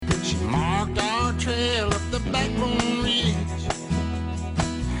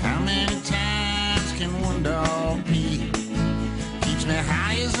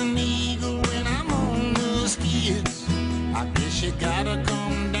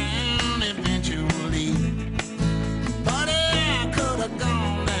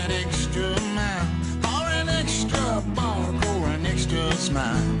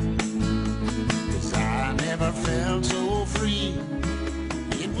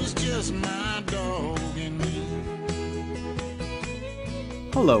just my dog and me.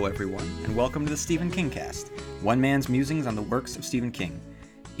 Hello, everyone, and welcome to the Stephen King Cast, one man's musings on the works of Stephen King.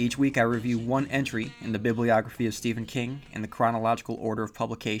 Each week I review one entry in the bibliography of Stephen King in the chronological order of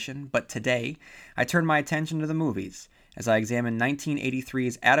publication, but today I turn my attention to the movies as I examine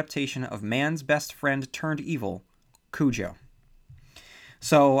 1983's adaptation of Man's Best Friend Turned Evil, Cujo.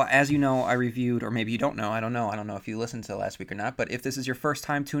 So, as you know, I reviewed, or maybe you don't know, I don't know if you listened to last week or not, but if this is your first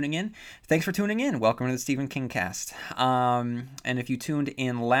time tuning in, thanks for tuning in. Welcome to the Stephen King Cast. And if you tuned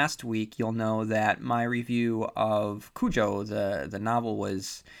in last week, you'll know that my review of Cujo, the novel,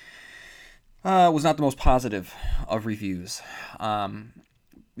 was not the most positive of reviews.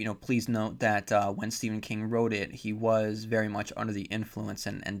 Please note that when Stephen King wrote it, he was very much under the influence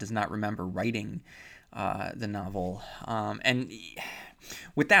and does not remember writing the novel.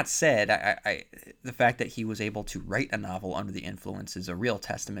 With that said, the fact that he was able to write a novel under the influence is a real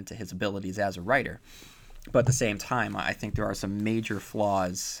testament to his abilities as a writer. But at the same time, I think there are some major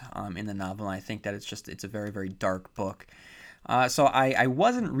flaws in the novel, and I think that it's a very, very dark book. So I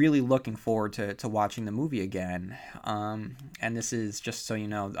wasn't really looking forward to watching the movie again. And this is, just so you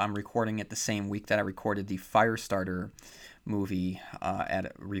know, I'm recording it the same week that I recorded the Firestarter movie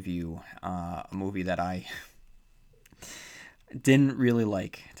review, a movie that I didn't really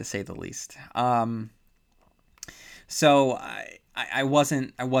like, to say the least. So I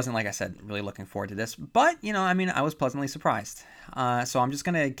wasn't, like I said, really looking forward to this. But, I was pleasantly surprised. So I'm just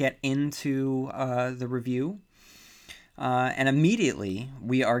going to get into the review. And immediately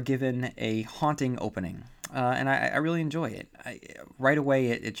we are given a haunting opening. And I really enjoy it. Right away,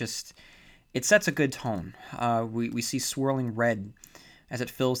 it sets a good tone. We see swirling red as it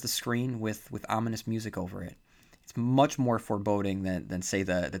fills the screen with ominous music over it. It's much more foreboding than say,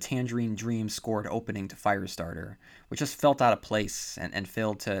 the Tangerine Dream scored opening to Firestarter, which just felt out of place and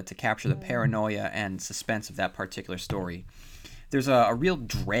failed to capture the paranoia and suspense of that particular story. There's a real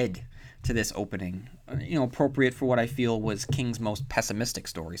dread to this opening, appropriate for what I feel was King's most pessimistic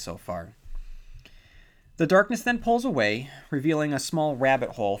story so far. The darkness then pulls away, revealing a small rabbit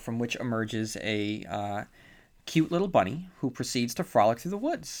hole from which emerges a cute little bunny who proceeds to frolic through the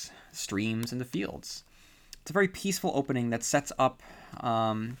woods, streams, and the fields. It's a very peaceful opening that sets up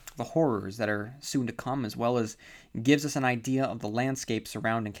the horrors that are soon to come, as well as gives us an idea of the landscape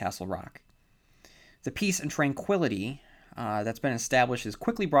surrounding Castle Rock. The peace and tranquility that's been established is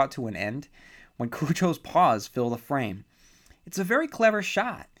quickly brought to an end when Cujo's paws fill the frame. It's a very clever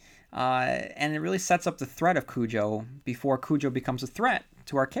shot, and it really sets up the threat of Cujo before Cujo becomes a threat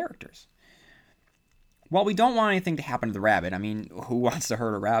to our characters. While we don't want anything to happen to the rabbit, who wants to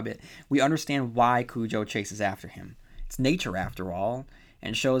hurt a rabbit, we understand why Cujo chases after him. It's nature, after all,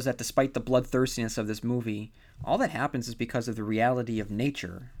 and shows that despite the bloodthirstiness of this movie, all that happens is because of the reality of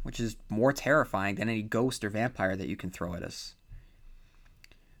nature, which is more terrifying than any ghost or vampire that you can throw at us.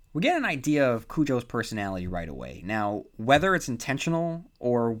 We get an idea of Cujo's personality right away. Now, whether it's intentional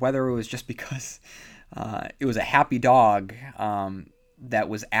or whether it was just because it was a happy dog that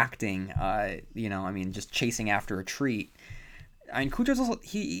was acting, just chasing after a treat. Cujo's also,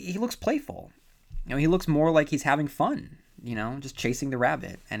 he looks playful. He looks more like he's having fun, just chasing the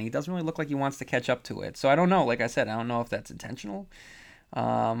rabbit. And he doesn't really look like he wants to catch up to it. So I don't know, like I said, I don't know if that's intentional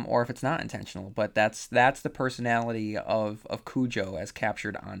or if it's not intentional. But that's the personality of Cujo as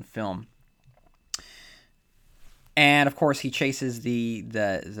captured on film. And of course, he chases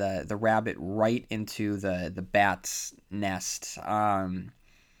the rabbit right into the bat's nest. And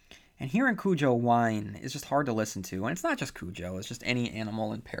hearing Cujo whine is just hard to listen to. And it's not just Cujo; it's just any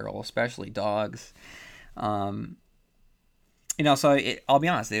animal in peril, especially dogs. So I'll be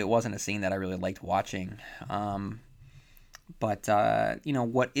honest, it wasn't a scene that I really liked watching. But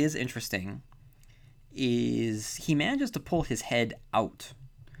what is interesting is he manages to pull his head out,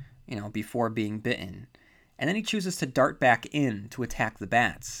 before being bitten. And then he chooses to dart back in to attack the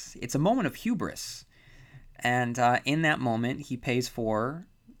bats. It's a moment of hubris. And in that moment, he pays for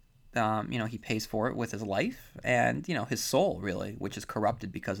it with his life and, his soul, really, which is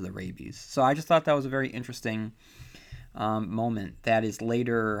corrupted because of the rabies. So I just thought that was a very interesting moment that is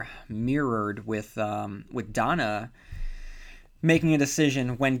later mirrored with Donna making a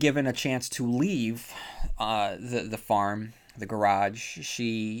decision when given a chance to leave the farm, the garage.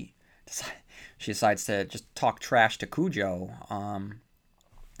 She decides to just talk trash to Cujo, and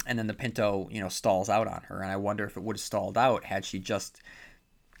then the Pinto, stalls out on her. And I wonder if it would have stalled out had she just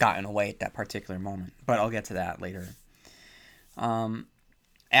gotten away at that particular moment. But I'll get to that later.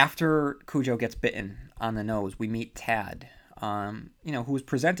 After Cujo gets bitten on the nose, we meet Tad, who is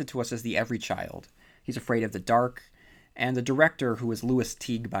presented to us as the every child. He's afraid of the dark, And the director, who is Lewis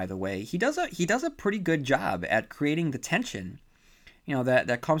Teague, by the way, he does a pretty good job at creating the tension,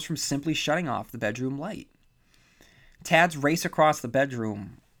 that comes from simply shutting off the bedroom light. Tad's race across the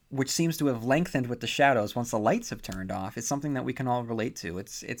bedroom, which seems to have lengthened with the shadows once the lights have turned off, is something that we can all relate to.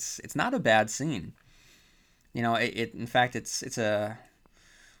 It's not a bad scene. In fact, it's a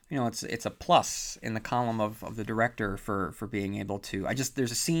plus in the column of the director for being able to.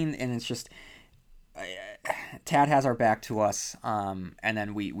 There's a scene, and it's just Tad has our back to us, and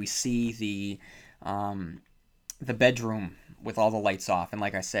then we see the bedroom with all the lights off, and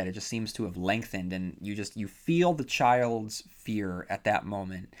like I said, it just seems to have lengthened, and you feel the child's fear at that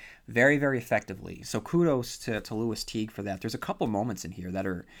moment very, very effectively. So kudos to Lewis Teague for that. There's a couple moments in here that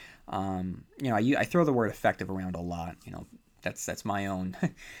are, I throw the word effective around a lot. That's my own,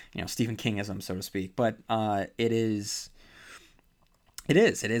 Stephen Kingism, so to speak. But it is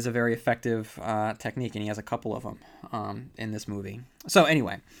a very effective technique, and he has a couple of them in this movie. So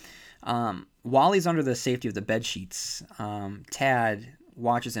anyway. While he's under the safety of the bed sheets, Tad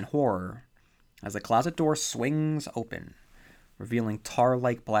watches in horror as the closet door swings open, revealing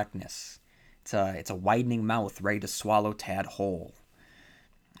tar-like blackness. It's a widening mouth ready to swallow Tad whole.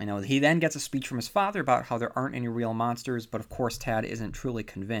 He then gets a speech from his father about how there aren't any real monsters, but of course Tad isn't truly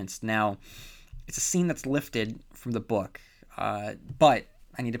convinced. Now, it's a scene that's lifted from the book, but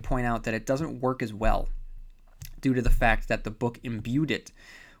I need to point out that it doesn't work as well due to the fact that the book imbued it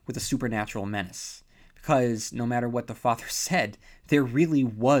with a supernatural menace. Because no matter what the father said, there really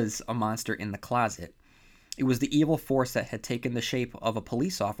was a monster in the closet. It was the evil force that had taken the shape of a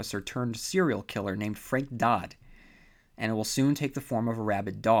police officer turned serial killer named Frank Dodd, and it will soon take the form of a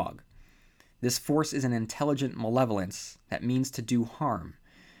rabid dog. This force is an intelligent malevolence that means to do harm,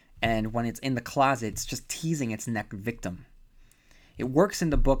 and when it's in the closet, it's just teasing its next victim. It works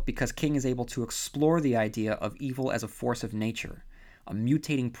in the book because King is able to explore the idea of evil as a force of nature, a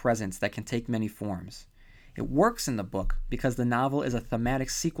mutating presence that can take many forms. It works in the book because the novel is a thematic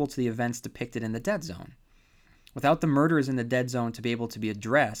sequel to the events depicted in The Dead Zone. Without the murders in The Dead Zone to be able to be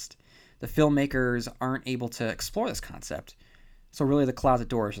addressed, the filmmakers aren't able to explore this concept. So really the closet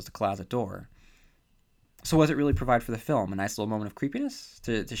door is just a closet door. So what does it really provide for the film? A nice little moment of creepiness?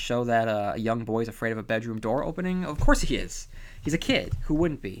 To show that a young boy is afraid of a bedroom door opening? Of course he is. He's a kid. Who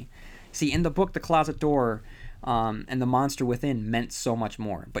wouldn't be? See, in the book, the closet door and the monster within meant so much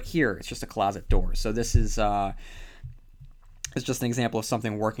more. But here, it's just a closet door. So this is it's just an example of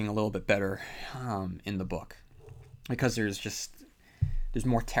something working a little bit better in the book. Because there's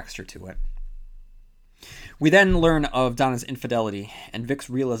more texture to it. We then learn of Donna's infidelity and Vic's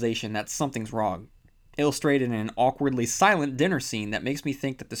realization that something's wrong, illustrated in an awkwardly silent dinner scene that makes me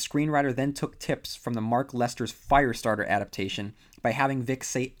think that the screenwriter then took tips from the Mark Lester's Firestarter adaptation by having Vic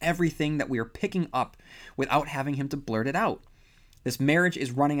say everything that we are picking up without having him to blurt it out. This marriage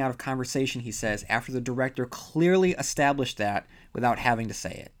is running out of conversation, he says, after the director clearly established that without having to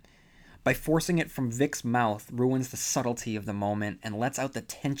say it. By forcing it from Vic's mouth ruins the subtlety of the moment and lets out the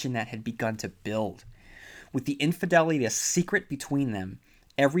tension that had begun to build. With the infidelity a secret between them,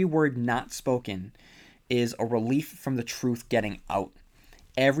 every word not spoken is a relief from the truth getting out.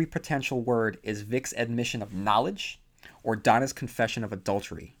 Every potential word is Vic's admission of knowledge or Donna's confession of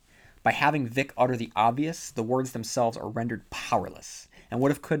adultery. By having Vic utter the obvious, the words themselves are rendered powerless, and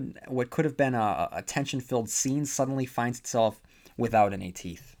what could have been a tension-filled scene suddenly finds itself without any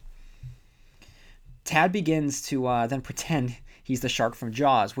teeth. Tad begins to then pretend he's the shark from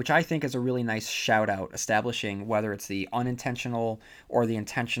Jaws, which I think is a really nice shout-out, establishing whether it's the unintentional or the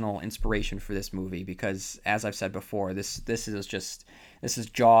intentional inspiration for this movie, because, as I've said before, this is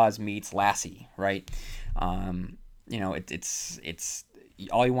Jaws meets Lassie, right? It's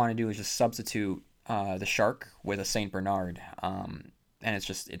all you want to do is just substitute the shark with a Saint Bernard, and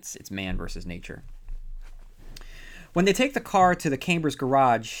it's man versus nature. When they take the car to the Chambers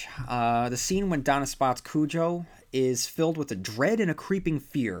garage, the scene when Donna spots Cujo is filled with a dread and a creeping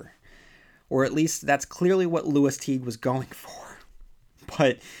fear. Or at least that's clearly what Lewis Teague was going for.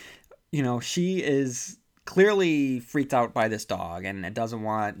 But, she is clearly freaked out by this dog and doesn't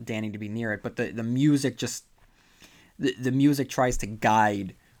want Danny to be near it. But the music the music tries to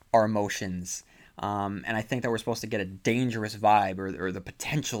guide our emotions. And I think that we're supposed to get a dangerous vibe or the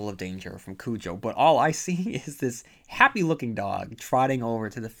potential of danger from Cujo. But all I see is this happy-looking dog trotting over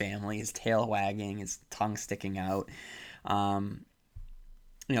to the family, his tail wagging, his tongue sticking out. Donna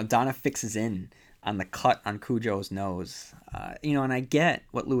fixes in on the cut on Cujo's nose. And I get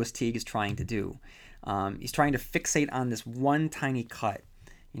what Lewis Teague is trying to do. He's trying to fixate on this one tiny cut,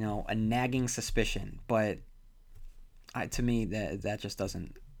 a nagging suspicion. But to me, that just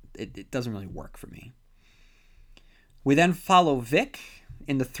doesn't... It doesn't really work for me. We then follow Vic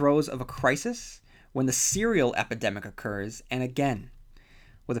in the throes of a crisis when the cereal epidemic occurs, and again,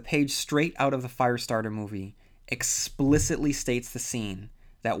 with a page straight out of the Firestarter movie, explicitly states the scene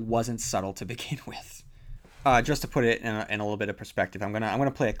that wasn't subtle to begin with. Just to put it in a little bit of perspective, I'm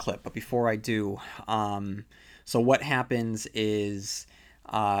gonna play a clip, but before I do, so what happens is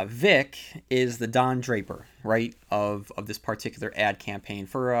Vic is the Don Draper, right, of this particular ad campaign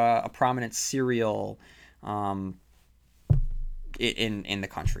for a prominent cereal in the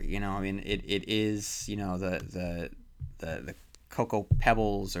country. You know, I mean, it is, you know, the Cocoa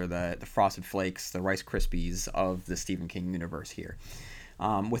Pebbles or the Frosted Flakes, the Rice Krispies of the Stephen King universe here,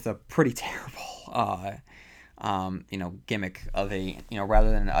 with a pretty terrible gimmick of a,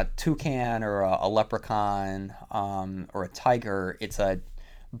 rather than a toucan or a leprechaun or a tiger, it's a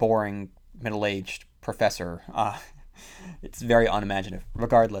boring middle-aged professor. It's very unimaginative.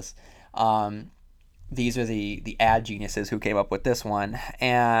 Regardless, these are the ad geniuses who came up with this one,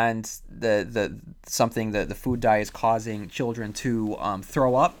 and the food dye is causing children to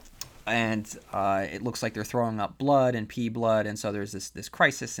throw up, and it looks like they're throwing up blood and pea blood, and so there's this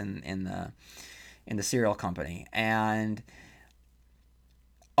crisis in the cereal company, and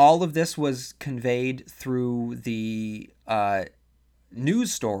all of this was conveyed through the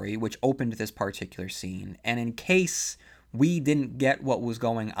news story which opened this particular scene. And in case we didn't get what was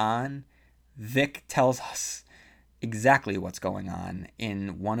going on, Vic tells us exactly what's going on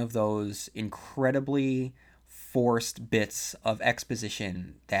in one of those incredibly forced bits of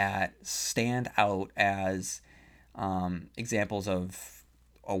exposition that stand out as examples of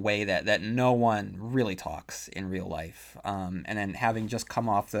a way that no one really talks in real life. And then, having just come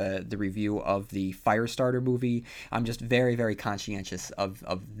off the review of the Firestarter movie, I'm just very, very conscientious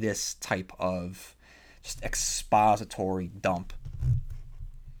of this type of just expository dump.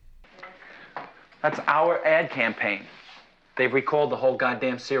 That's our ad campaign. They've recalled the whole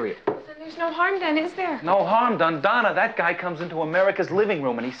goddamn cereal. Then there's no harm done, is there? No harm done. Donna, that guy comes into America's living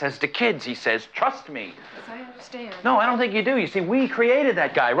room and he says to kids, he says, trust me. Yes, I understand. No, I don't think you do. You see, we created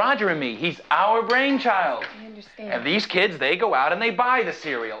that guy, Roger and me. He's our brainchild. I understand. And these kids, they go out and they buy the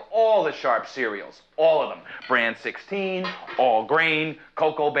cereal. All the Sharp cereals. All of them. Brand 16, all grain,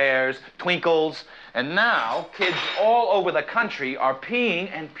 Cocoa Bears, Twinkles. And now, kids all over the country are peeing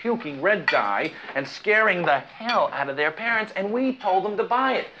and puking red dye and scaring the hell out of their parents, and we told them to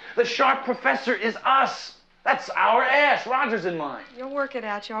buy it. The Sharp Professor is us. That's our ass, Roger's and mine. You'll work it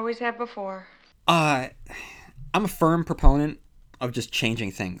out. You always have before. I'm a firm proponent of just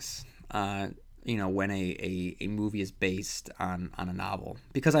changing things, when a movie is based on a novel.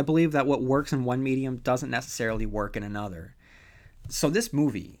 Because I believe that what works in one medium doesn't necessarily work in another. So this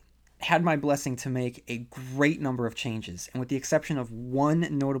movie had my blessing to make a great number of changes, and with the exception of one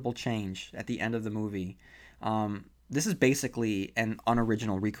notable change at the end of the movie, this is basically an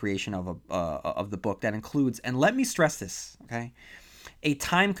unoriginal recreation of the book that includes, and let me stress this, okay, a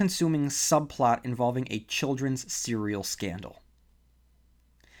time-consuming subplot involving a children's cereal scandal.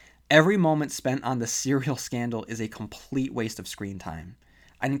 Every moment spent on the cereal scandal is a complete waste of screen time.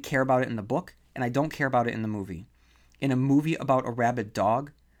 I didn't care about it in the book, and I don't care about it in the movie. In a movie about a rabid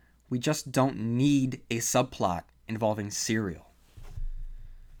dog, we just don't need a subplot involving cereal.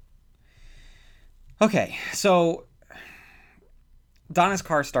 Okay, so Donna's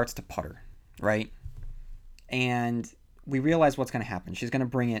car starts to putter, right? And we realize what's going to happen. She's going to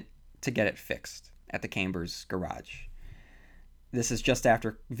bring it to get it fixed at the Chambers garage. This is just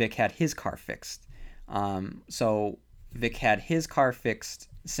after Vic had his car fixed. So Vic had his car fixed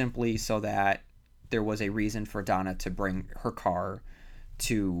simply so that there was a reason for Donna to bring her car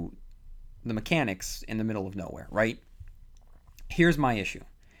to the mechanics in the middle of nowhere, right? Here's my issue.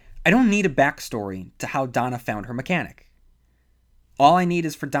 I don't need a backstory to how Donna found her mechanic. All I need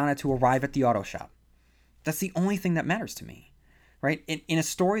is for Donna to arrive at the auto shop. That's the only thing that matters to me, right? In a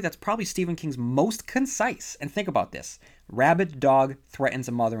story that's probably Stephen King's most concise, and think about this, rabid dog threatens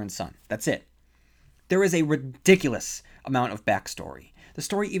a mother and son. That's it. There is a ridiculous amount of backstory. The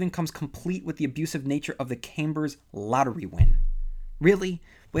story even comes complete with the abusive nature of the Chambers lottery win. Really?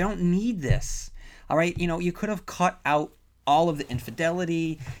 We don't need this. All right? You could have cut out all of the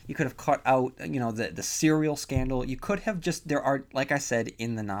infidelity. You could have cut out, the cereal scandal. You could have just, there are, like I said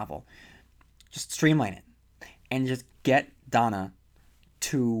in the novel, just streamline it and just get Donna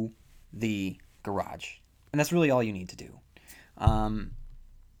to the garage. And that's really all you need to do.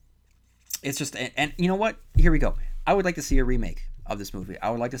 It's just, and you know what? Here we go. I would like to see a remake of this movie.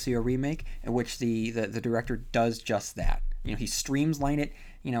 I would like to see a remake in which the director does just that. He streamline it.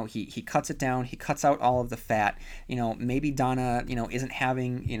 He cuts it down. He cuts out all of the fat. Maybe Donna, isn't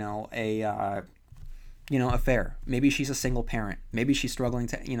having, affair. Maybe she's a single parent. Maybe she's struggling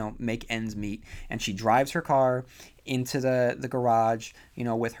to, make ends meet. And she drives her car into the garage,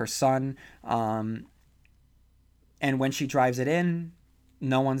 with her son. And when she drives it in,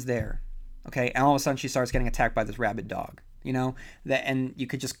 no one's there. Okay. And all of a sudden she starts getting attacked by this rabid dog, and you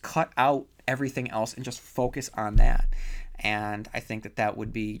could just cut out everything else and just focus on that. And I think that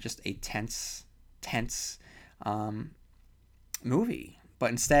would be just a tense movie.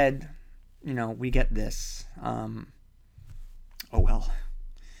 But instead, we get this. Oh well.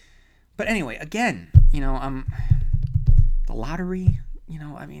 But anyway, again, the lottery,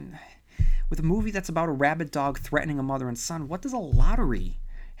 with a movie that's about a rabid dog threatening a mother and son, what does a lottery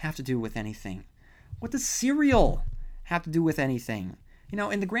have to do with anything? What does cereal have to do with anything?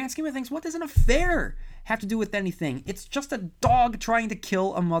 In the grand scheme of things, what does an affair have to do with anything? It's just a dog trying to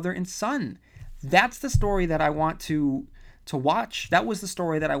kill a mother and son. That's the story that I want to watch. That was the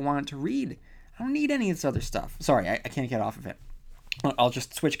story that I wanted to read. I don't need any of this other stuff. Sorry, I can't get off of it. I'll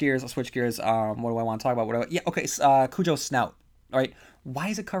just switch gears. What do I want to talk about? Cujo's snout. All right, why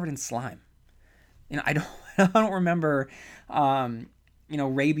is it covered in slime? I don't remember,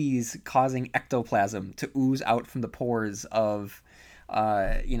 rabies causing ectoplasm to ooze out from the pores of,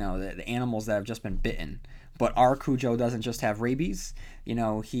 the animals that have just been bitten. But our Cujo doesn't just have rabies.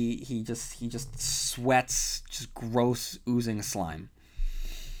 He just sweats just gross oozing slime.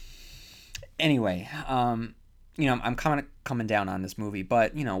 Anyway, I'm kind of coming down on this movie,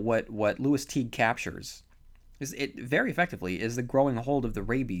 but what Louis Teague captures is it very effectively is the growing hold of the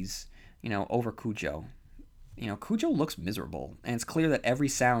rabies, over Cujo. Cujo looks miserable, and it's clear that every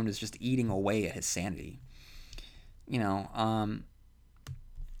sound is just eating away at his sanity. And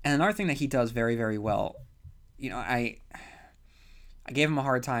another thing that he does very, very well, I gave him a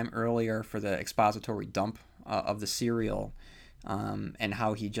hard time earlier for the expository dump of the cereal, and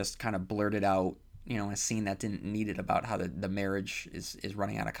how he just kind of blurted out, in a scene that didn't need it, about how the marriage is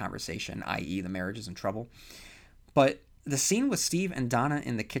running out of conversation, i.e. the marriage is in trouble. But the scene with Steve and Donna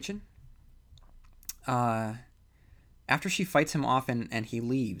in the kitchen, after she fights him off and he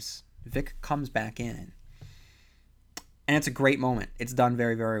leaves, Vic comes back in. And it's a great moment. It's done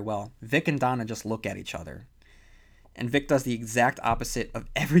very, very well. Vic and Donna just look at each other. And Vic does the exact opposite of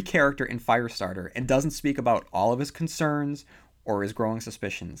every character in Firestarter and doesn't speak about all of his concerns or his growing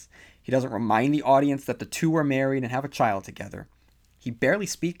suspicions. He doesn't remind the audience that the two are married and have a child together. He barely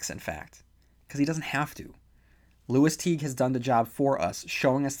speaks, in fact, because he doesn't have to. Louis Teague has done the job for us,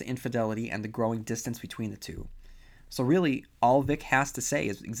 showing us the infidelity and the growing distance between the two. So really, all Vic has to say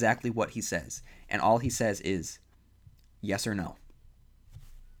is exactly what he says. And all he says is, yes or no.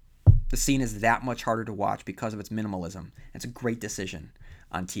 The scene is that much harder to watch because of its minimalism. It's a great decision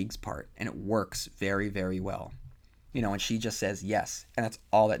on Teague's part, and it works very, very well. And she just says yes, and that's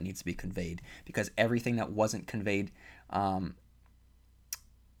all that needs to be conveyed, because everything that wasn't conveyed,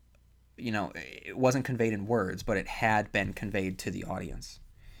 it wasn't conveyed in words, but it had been conveyed to the audience.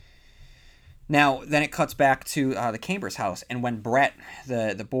 Now, then it cuts back to the Chambers house, and when Brett,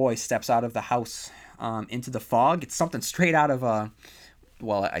 the boy, steps out of the house into the fog, it's something straight out of a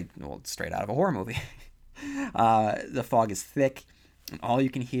straight out of a horror movie. The fog is thick, and all you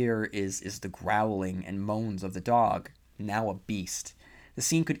can hear is the growling and moans of the dog, now a beast. The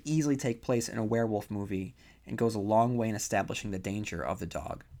scene could easily take place in a werewolf movie and goes a long way in establishing the danger of the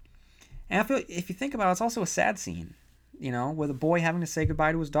dog. And I feel, if you think about it, it's also a sad scene, with a boy having to say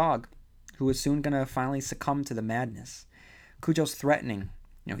goodbye to his dog, who is soon going to finally succumb to the madness. Cujo's threatening,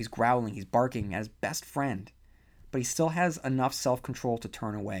 he's growling, he's barking at his best friend, but he still has enough self-control to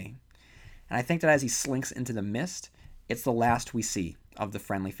turn away. And I think that as he slinks into the mist, it's the last we see of the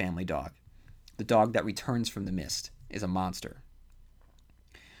friendly family dog. The dog that returns from the mist is a monster.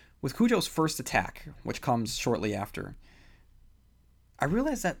 With Cujo's first attack, which comes shortly after, I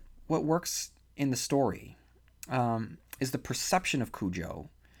realized that what works in the story is the perception of Cujo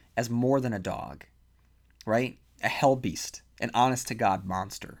as more than a dog, right? A hell beast, an honest-to-God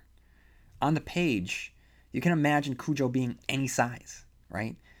monster. On the page, you can imagine Cujo being any size,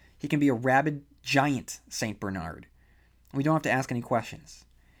 right? He can be a rabid, giant St. Bernard. We don't have to ask any questions.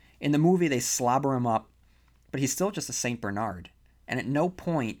 In the movie, they slobber him up, but he's still just a St. Bernard. And at no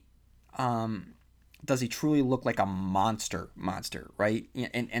point does he truly look like a monster, right?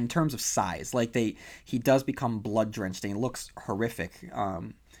 In terms of size. He does become blood-drenched, and he looks horrific,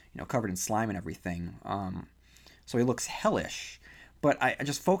 covered in slime and everything. So he looks hellish. But I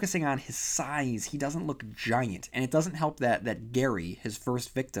just focusing on his size, he doesn't look giant. And it doesn't help that Gary, his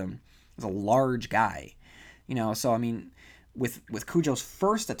first victim, is a large guy. So I mean, with Cujo's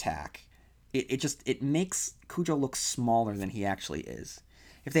first attack, it makes Cujo look smaller than he actually is.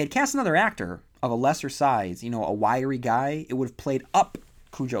 If they had cast another actor of a lesser size, a wiry guy, it would have played up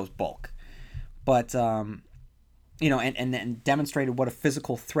Cujo's bulk. But, and demonstrated what a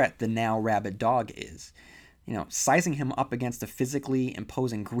physical threat the now rabid dog is. Sizing him up against a physically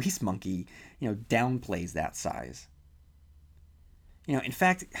imposing grease monkey, downplays that size. In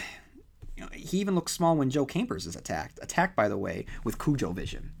fact, he even looks small when Joe Capers is attacked. Attacked, by the way, with Cujo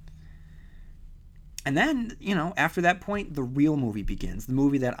vision. And then, after that point, the real movie begins. The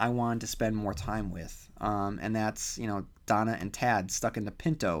movie that I wanted to spend more time with. And that's, Donna and Tad stuck in the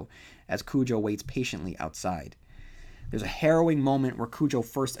Pinto as Cujo waits patiently outside. There's a harrowing moment where Cujo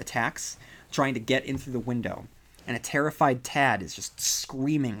first attacks, trying to get in through the window. And a terrified Tad is just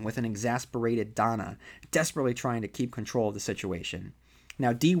screaming with an exasperated Donna, desperately trying to keep control of the situation.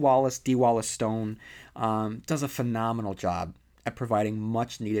 Now, D. Wallace Stone, does a phenomenal job at providing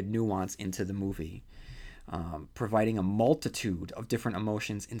much-needed nuance into the movie, providing a multitude of different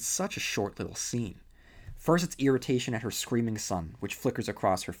emotions in such a short little scene. First, it's irritation at her screaming son, which flickers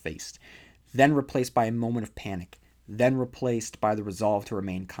across her face, then replaced by a moment of panic, then replaced by the resolve to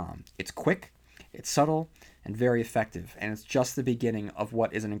remain calm. It's quick, it's subtle, and very effective, and it's just the beginning of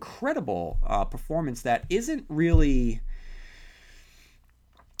what is an incredible performance that isn't really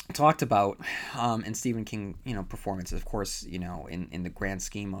talked about in Stephen King, performances. Of course, in the grand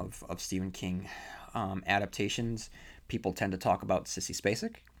scheme of Stephen King adaptations, people tend to talk about Sissy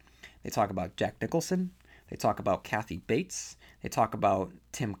Spacek. They talk about Jack Nicholson. They talk about Kathy Bates. They talk about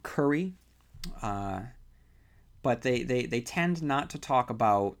Tim Curry. But they tend not to talk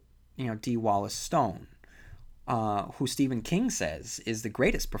about, D. Wallace Stone, who Stephen King says is the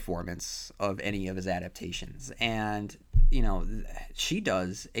greatest performance of any of his adaptations. And, she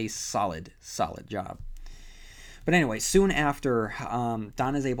does a solid job. But anyway, soon after,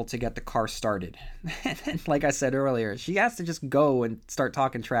 Donna's able to get the car started. And like I said earlier, she has to just go and start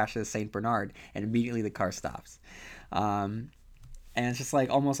talking trash to the St. Bernard, and immediately the car stops. And it's just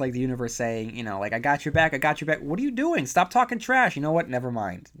almost like the universe saying, I got your back. What are you doing? Stop talking trash. You know what? Never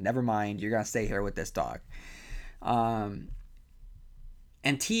mind. You're going to stay here with this dog.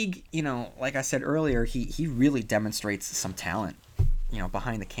 And Teague, like I said earlier, he really demonstrates some talent,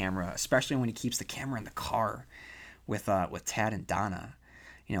 behind the camera, especially when he keeps the camera in the car with Tad and Donna,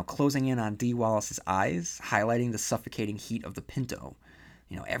 closing in on D. Wallace's eyes, highlighting the suffocating heat of the Pinto.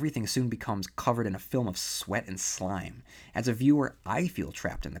 Everything soon becomes covered in a film of sweat and slime. As a viewer, I feel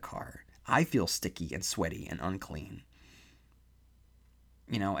trapped in the car. I feel sticky and sweaty and unclean.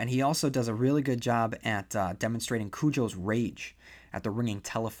 And he also does a really good job at demonstrating Cujo's rage at the ringing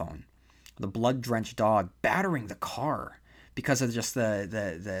telephone. The blood-drenched dog battering the car because of just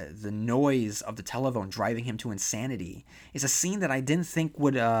the noise of the telephone driving him to insanity is a scene that I didn't think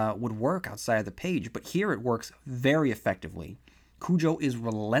would work outside of the page, but here it works very effectively. Cujo is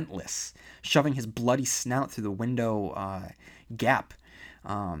relentless, shoving his bloody snout through the window gap.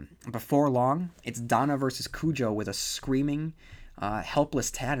 Before long, it's Donna versus Cujo with a screaming,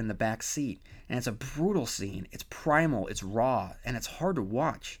 helpless Tad in the back seat. And it's a brutal scene. It's primal, it's raw, and it's hard to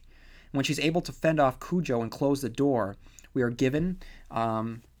watch. When she's able to fend off Cujo and close the door, we are given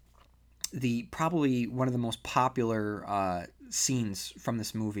the probably one of the most popular scenes from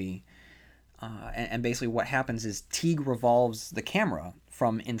this movie. And basically what happens is Teague revolves the camera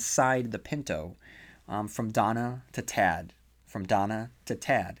from inside the Pinto, from Donna to Tad,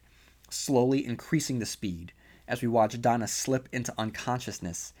 slowly increasing the speed as we watch Donna slip into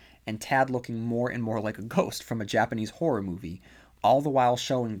unconsciousness and Tad looking more and more like a ghost from a Japanese horror movie, all the while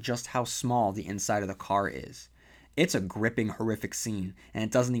showing just how small the inside of the car is. It's a gripping, horrific scene, and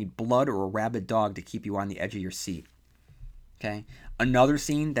it doesn't need blood or a rabid dog to keep you on the edge of your seat. Okay? Another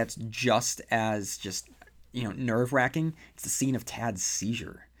scene that's just as nerve-wracking, it's the scene of Tad's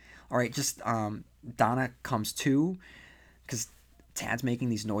seizure. All right, Donna comes to because Tad's making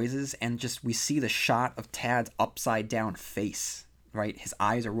these noises, and we see the shot of Tad's upside-down face, right? His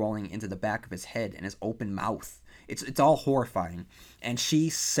eyes are rolling into the back of his head and his open mouth. It's all horrifying. And she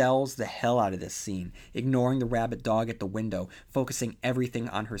sells the hell out of this scene, ignoring the rabid dog at the window, focusing everything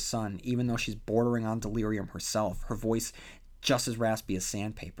on her son, even though she's bordering on delirium herself. Her voice just as raspy as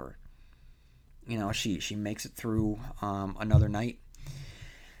sandpaper. She makes it through another night.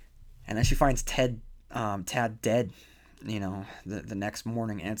 And then she finds Tad dead, the next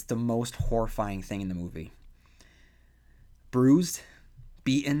morning. And it's the most horrifying thing in the movie. Bruised,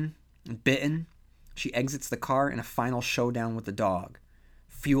 beaten, and bitten, she exits the car in a final showdown with the dog,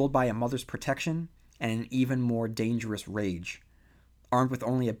 fueled by a mother's protection and an even more dangerous rage. Armed with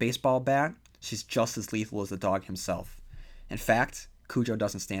only a baseball bat, she's just as lethal as the dog himself. In fact, Cujo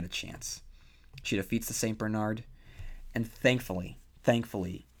doesn't stand a chance. She defeats the St. Bernard, and thankfully,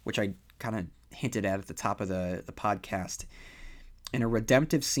 thankfully, which I kind of hinted at the top of the podcast. In a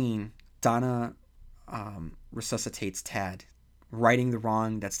redemptive scene, Donna resuscitates Tad, righting the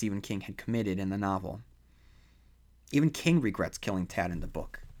wrong that Stephen King had committed in the novel. Even King regrets killing Tad in the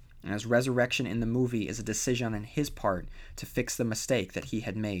book, and his resurrection in the movie is a decision on his part to fix the mistake that he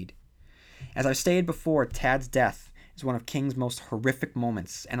had made. As I've stated before, Tad's death is one of King's most horrific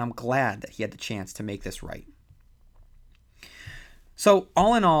moments, and I'm glad that he had the chance to make this right. So,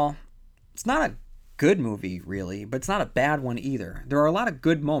 all in all, it's not a good movie, really, but it's not a bad one either. There are a lot of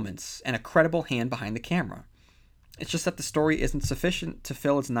good moments and a credible hand behind the camera. It's just that the story isn't sufficient to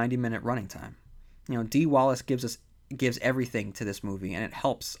fill its 90-minute running time. Dee Wallace gives everything to this movie, and it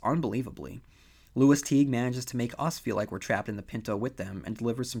helps unbelievably. Louis Teague manages to make us feel like we're trapped in the Pinto with them and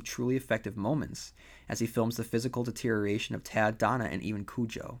delivers some truly effective moments as he films the physical deterioration of Tad, Donna, and even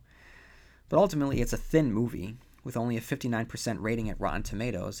Cujo. But ultimately, it's a thin movie with only a 59% rating at Rotten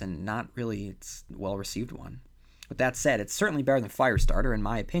Tomatoes and not really its well-received one. With that said, it's certainly better than Firestarter, in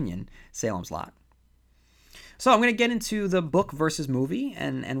my opinion, Salem's Lot. So I'm going to get into the book versus movie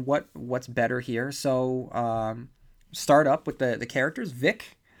and what's better here. So start up with the characters.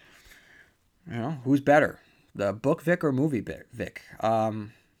 Vic, who's better, the book Vic or movie Vic?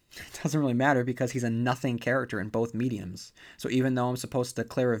 It doesn't really matter because he's a nothing character in both mediums. So even though I'm supposed to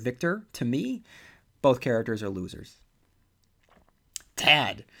declare a victor, to me, both characters are losers.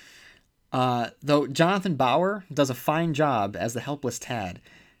 Tad. Though Jonathan Bauer does a fine job as the helpless Tad,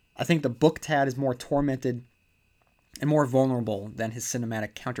 I think the book Tad is more tormented and more vulnerable than his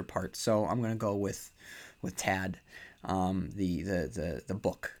cinematic counterpart. So I'm going to go with Tad, the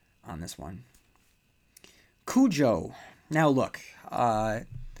book on this one. Cujo. Now look,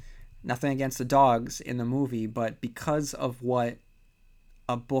 nothing against the dogs in the movie, but because of what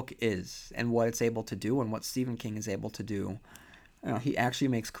a book is and what it's able to do and what Stephen King is able to do, he actually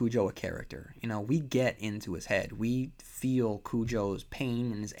makes Cujo a character. We get into his head. We feel Cujo's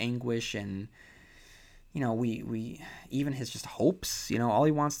pain and his anguish, and we even his just hopes. All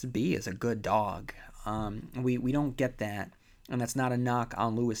he wants to be is a good dog. We don't get that, and that's not a knock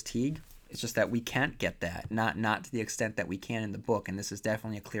on Louis Teague. It's just that we can't get that, not to the extent that we can in the book, and this is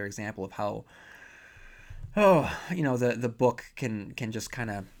definitely a clear example of how the book can just kind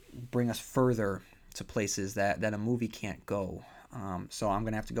of bring us further to places that a movie can't go. So I'm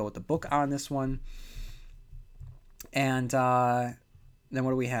going to have to go with the book on this one. And then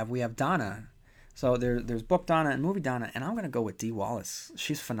what do we have? We have Donna. So there's book Donna and movie Donna, and I'm going to go with Dee Wallace.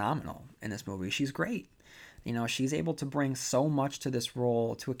 She's phenomenal in this movie. She's great. She's able to bring so much to this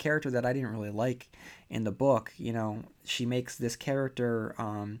role, to a character that I didn't really like in the book. She makes this character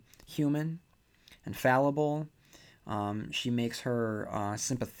human and fallible. She makes her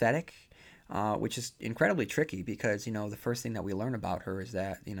sympathetic, which is incredibly tricky because, the first thing that we learn about her is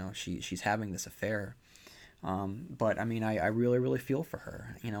that, she's having this affair. But I mean, I really, really feel for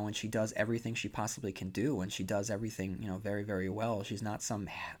her, and she does everything she possibly can do, and she does everything, very, very well. She's not some,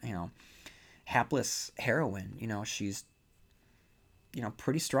 hapless heroine. She's,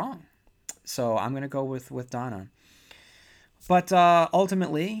 pretty strong. So I'm going to go with Donna. But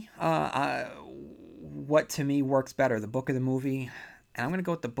ultimately, what to me works better, the book or the movie? And I'm going to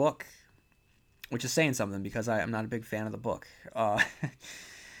go with the book, which is saying something because I'm not a big fan of the book.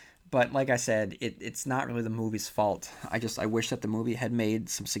 But like I said, it's not really the movie's fault. I wish that the movie had made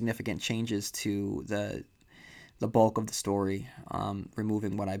some significant changes to the bulk of the story,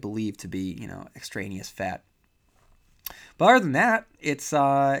 removing what I believe to be, extraneous fat. But other than that,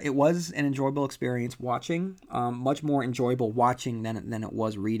 it was an enjoyable experience watching, much more enjoyable watching than it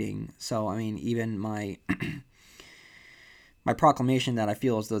was reading. So, I mean, even my my proclamation that I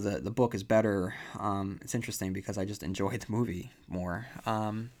feel as though the book is better, it's interesting because I just enjoyed the movie more.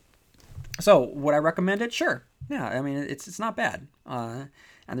 So, would I recommend it? Sure. Yeah, I mean, it's not bad. And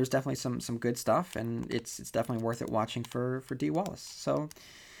there's definitely some good stuff, and it's definitely worth it watching for Dee Wallace. So,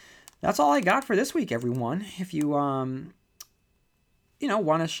 that's all I got for this week, everyone. If you want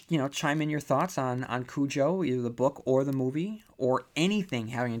to chime in your thoughts on Cujo, either the book or the movie, or anything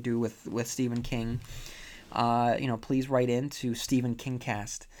having to do with Stephen King, please write in to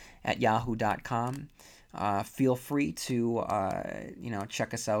stephenkingcast@yahoo.com. Feel free to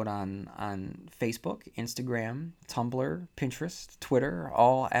check us out on Facebook, Instagram, Tumblr, Pinterest, Twitter,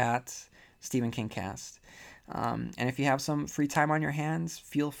 all at Stephen King Cast. And if you have some free time on your hands,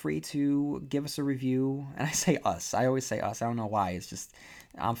 feel free to give us a review. And I say us. I always say us. I don't know why. It's just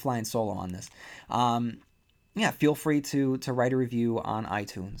I'm flying solo on this. Feel free to write a review on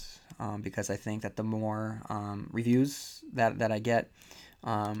iTunes because I think that the more reviews that I get,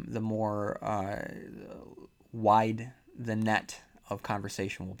 the more wide the net of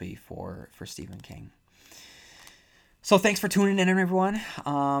conversation will be for Stephen King. So thanks for tuning in, everyone.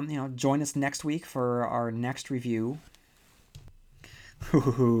 Join us next week for our next review.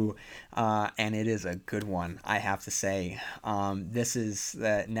 And it is a good one, I have to say.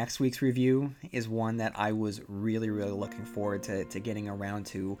 Next week's review is one that I was really, really looking forward to getting around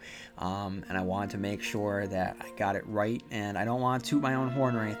to, and I wanted to make sure that I got it right. And I don't want to toot my own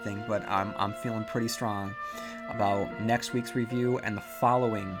horn or anything, but I'm feeling pretty strong about next week's review and the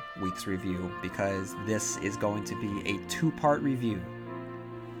following week's review, because this is going to be a 2-part review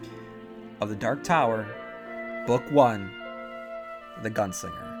of The Dark Tower, Book 1, The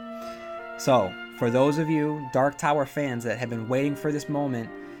Gunslinger. So, for those of you Dark Tower fans that have been waiting for this moment,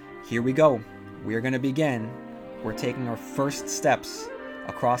 here we go. We're going to begin. We're taking our first steps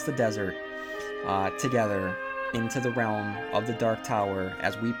across the desert together into the realm of the Dark Tower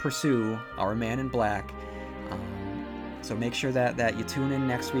as we pursue our man in black. So make sure that you tune in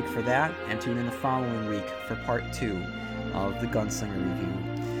next week for that, and tune in the following week for part 2 of the Gunslinger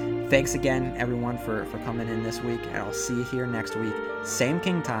review. Thanks again, everyone, for coming in this week, and I'll see you here next week. Same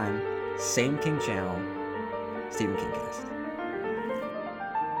King time, same King channel, Stephen King Cast.